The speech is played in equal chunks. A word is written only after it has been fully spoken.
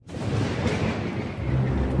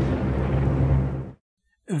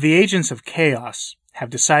The agents of chaos have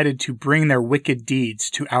decided to bring their wicked deeds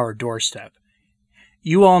to our doorstep.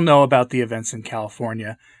 You all know about the events in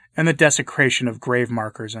California and the desecration of grave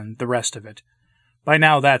markers and the rest of it. By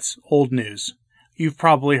now, that's old news. You've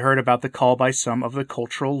probably heard about the call by some of the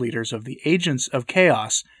cultural leaders of the agents of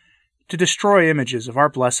chaos to destroy images of our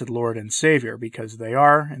blessed Lord and Savior because they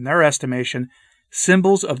are, in their estimation,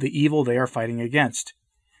 symbols of the evil they are fighting against.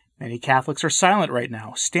 Many Catholics are silent right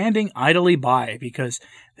now, standing idly by because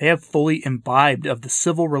they have fully imbibed of the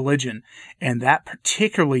civil religion and that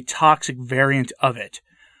particularly toxic variant of it.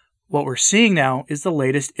 What we're seeing now is the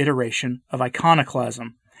latest iteration of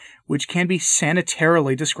iconoclasm, which can be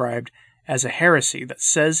sanitarily described as a heresy that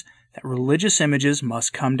says that religious images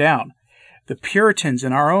must come down. The Puritans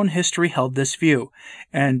in our own history held this view,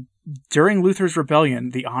 and during Luther's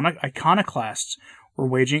rebellion, the Iconoclasts were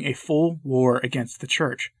waging a full war against the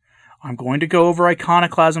church. I'm going to go over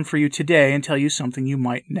iconoclasm for you today and tell you something you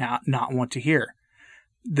might not want to hear.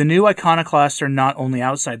 The new iconoclasts are not only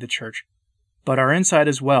outside the church, but are inside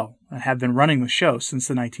as well, and have been running the show since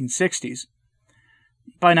the 1960s.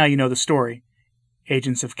 By now you know the story.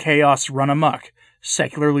 Agents of chaos run amok,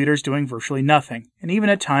 secular leaders doing virtually nothing, and even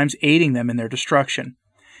at times aiding them in their destruction.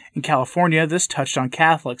 In California, this touched on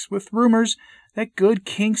Catholics, with rumors that good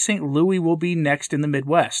King St. Louis will be next in the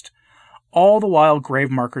Midwest. All the while, grave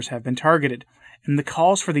markers have been targeted, and the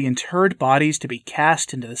calls for the interred bodies to be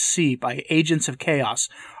cast into the sea by agents of chaos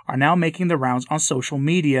are now making the rounds on social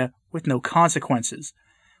media with no consequences.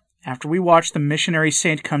 After we watched the missionary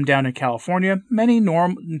saint come down in California, many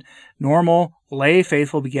normal lay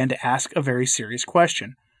faithful began to ask a very serious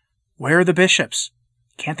question. Where are the bishops?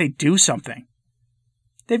 Can't they do something?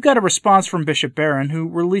 They've got a response from Bishop Barron, who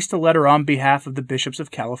released a letter on behalf of the bishops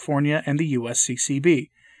of California and the USCCB.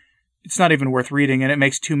 It's not even worth reading, and it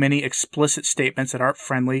makes too many explicit statements that aren't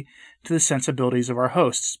friendly to the sensibilities of our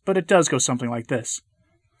hosts, but it does go something like this.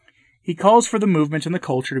 He calls for the movement and the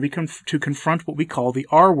culture to confront what we call the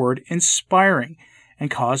R word, inspiring, and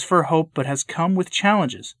cause for hope, but has come with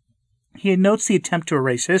challenges. He notes the attempt to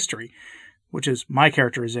erase history, which is my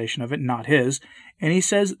characterization of it, not his, and he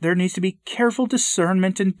says there needs to be careful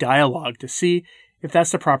discernment and dialogue to see if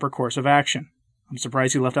that's the proper course of action. I'm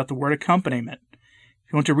surprised he left out the word accompaniment.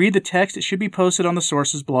 If you want to read the text, it should be posted on the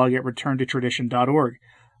Sources blog at returntotradition.org.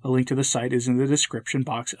 A link to the site is in the description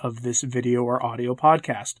box of this video or audio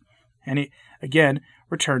podcast. And again,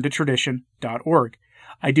 returntotradition.org.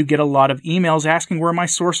 I do get a lot of emails asking where my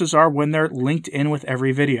sources are when they're linked in with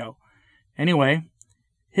every video. Anyway,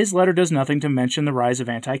 his letter does nothing to mention the rise of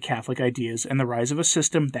anti-Catholic ideas and the rise of a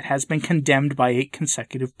system that has been condemned by 8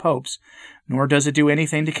 consecutive popes, nor does it do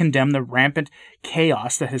anything to condemn the rampant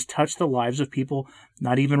chaos that has touched the lives of people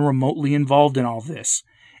not even remotely involved in all this.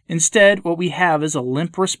 Instead, what we have is a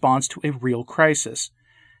limp response to a real crisis.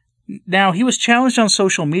 Now, he was challenged on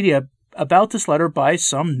social media about this letter by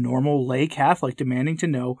some normal lay Catholic demanding to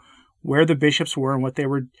know where the bishops were and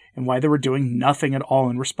why they were doing nothing at all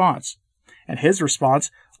in response. And his response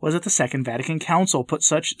was that the Second Vatican Council put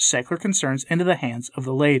such secular concerns into the hands of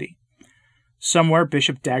the laity. Somewhere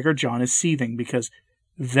Bishop Dagger John is seething because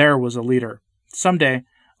there was a leader. Someday,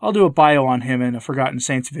 I'll do a bio on him in a Forgotten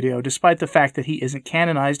Saints video, despite the fact that he isn't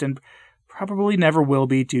canonized and probably never will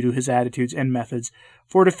be due to his attitudes and methods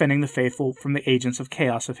for defending the faithful from the agents of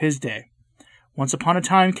chaos of his day. Once upon a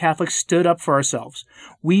time, Catholics stood up for ourselves.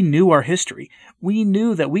 We knew our history. We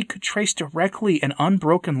knew that we could trace directly an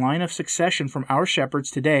unbroken line of succession from our shepherds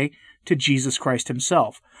today to Jesus Christ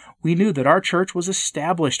himself. We knew that our church was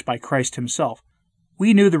established by Christ himself.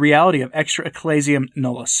 We knew the reality of extra ecclesiam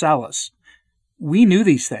nulla salus. We knew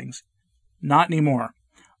these things. Not anymore.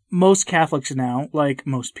 Most Catholics now, like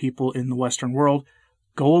most people in the Western world,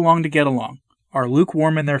 go along to get along, are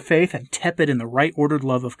lukewarm in their faith and tepid in the right-ordered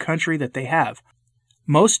love of country that they have.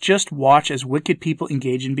 Most just watch as wicked people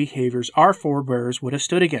engage in behaviors our forebears would have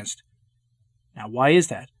stood against. Now, why is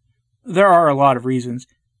that? There are a lot of reasons,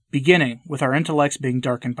 beginning with our intellects being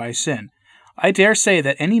darkened by sin. I dare say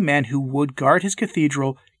that any man who would guard his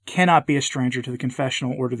cathedral cannot be a stranger to the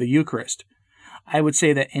confessional or to the Eucharist. I would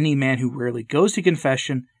say that any man who rarely goes to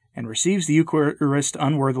confession and receives the Eucharist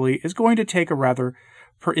unworthily is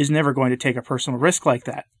never going to take a personal risk like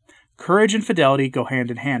that. Courage and fidelity go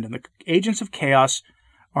hand in hand, and the agents of chaos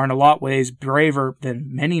are in a lot of ways braver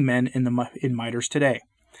than many men in mitres today.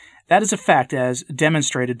 That is a fact as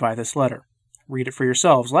demonstrated by this letter. Read it for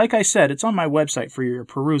yourselves. Like I said, it's on my website for your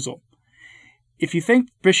perusal. If you think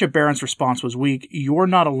Bishop Barron's response was weak, you're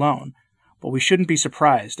not alone. But we shouldn't be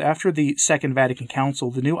surprised. After the Second Vatican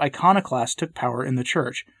Council, the new iconoclasts took power in the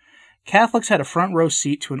church. Catholics had a front row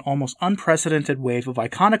seat to an almost unprecedented wave of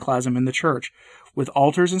iconoclasm in the church, with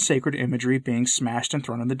altars and sacred imagery being smashed and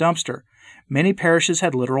thrown in the dumpster. Many parishes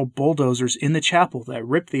had literal bulldozers in the chapel that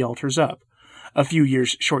ripped the altars up. A few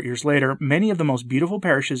short years later, many of the most beautiful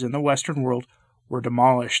parishes in the Western world were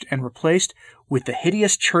demolished and replaced with the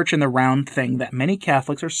hideous church in the round thing that many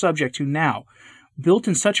Catholics are subject to now, built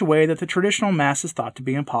in such a way that the traditional Mass is thought to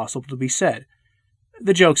be impossible to be said.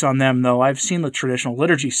 The joke's on them, though. I've seen the traditional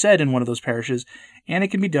liturgy said in one of those parishes, and it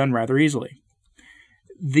can be done rather easily.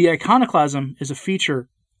 The iconoclasm is a feature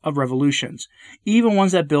of revolutions, even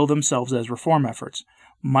ones that bill themselves as reform efforts.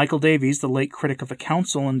 Michael Davies, the late critic of the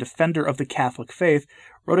Council and defender of the Catholic faith,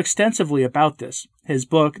 wrote extensively about this. His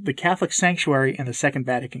book, The Catholic Sanctuary and the Second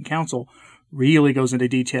Vatican Council, really goes into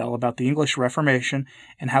detail about the English Reformation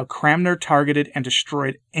and how Cranmer targeted and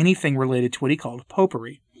destroyed anything related to what he called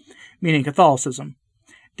popery, meaning Catholicism.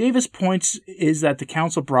 Davis' point is that the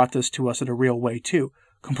council brought this to us in a real way too,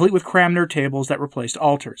 complete with Cranmer tables that replaced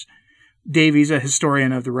altars. Davies, a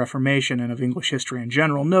historian of the Reformation and of English history in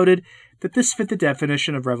general, noted that this fit the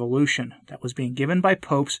definition of revolution that was being given by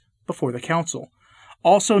popes before the council,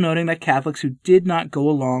 also noting that Catholics who did not go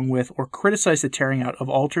along with or criticize the tearing out of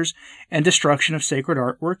altars and destruction of sacred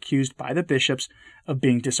art were accused by the bishops of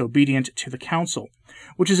being disobedient to the council,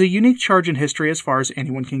 which is a unique charge in history as far as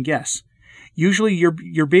anyone can guess. Usually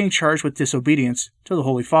you're being charged with disobedience to the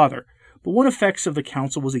Holy Father, but one effect of the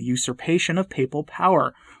council was a usurpation of papal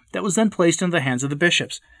power that was then placed into the hands of the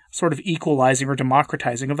bishops, sort of equalizing or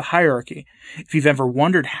democratizing of the hierarchy. If you've ever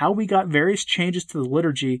wondered how we got various changes to the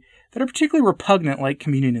liturgy that are particularly repugnant, like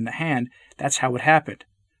communion in the hand, that's how it happened.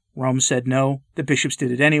 Rome said no, the bishops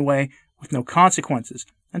did it anyway, with no consequences,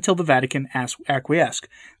 until the Vatican acquiesced.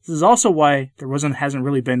 This is also why there hasn't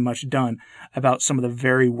really been much done about some of the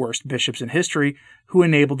very worst bishops in history who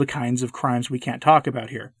enabled the kinds of crimes we can't talk about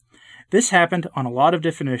here. This happened on a lot of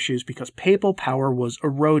different issues because papal power was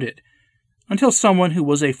eroded, until someone who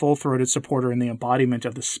was a full-throated supporter in the embodiment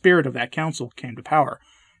of the spirit of that council came to power.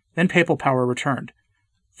 Then papal power returned.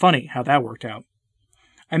 Funny how that worked out.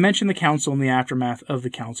 I mention the council and the aftermath of the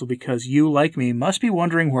council because you, like me, must be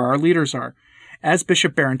wondering where our leaders are. As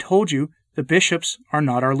Bishop Barron told you, the bishops are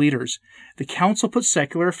not our leaders. The council puts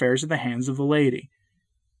secular affairs in the hands of the laity.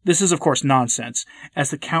 This is, of course, nonsense, as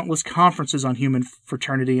the countless conferences on human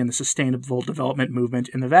fraternity and the sustainable development movement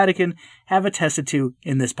in the Vatican have attested to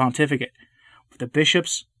in this pontificate. But the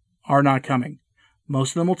bishops are not coming.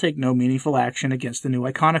 Most of them will take no meaningful action against the new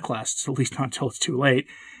iconoclasts, at least not until it's too late,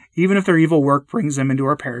 even if their evil work brings them into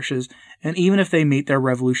our parishes, and even if they meet their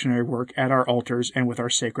revolutionary work at our altars and with our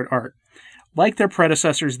sacred art. Like their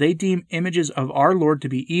predecessors, they deem images of our Lord to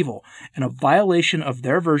be evil and a violation of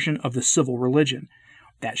their version of the civil religion.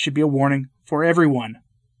 That should be a warning for everyone.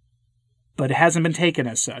 But it hasn't been taken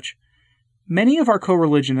as such. Many of our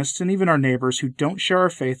co-religionists and even our neighbors who don't share our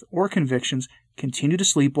faith or convictions continue to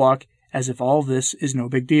sleepwalk as if all this is no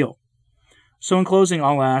big deal. So in closing,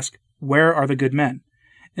 I'll ask, where are the good men?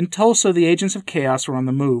 In Tulsa, the agents of chaos were on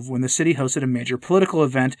the move when the city hosted a major political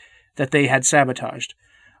event that they had sabotaged.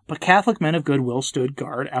 But Catholic men of goodwill stood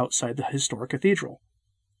guard outside the historic cathedral.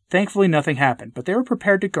 Thankfully, nothing happened, but they were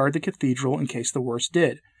prepared to guard the cathedral in case the worst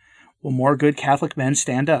did. Will more good Catholic men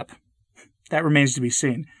stand up? That remains to be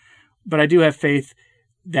seen. But I do have faith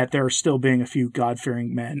that there are still being a few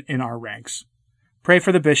God-fearing men in our ranks. Pray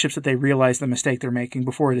for the bishops that they realize the mistake they're making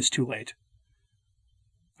before it is too late.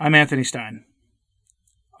 I'm Anthony Stein.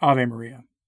 Ave Maria.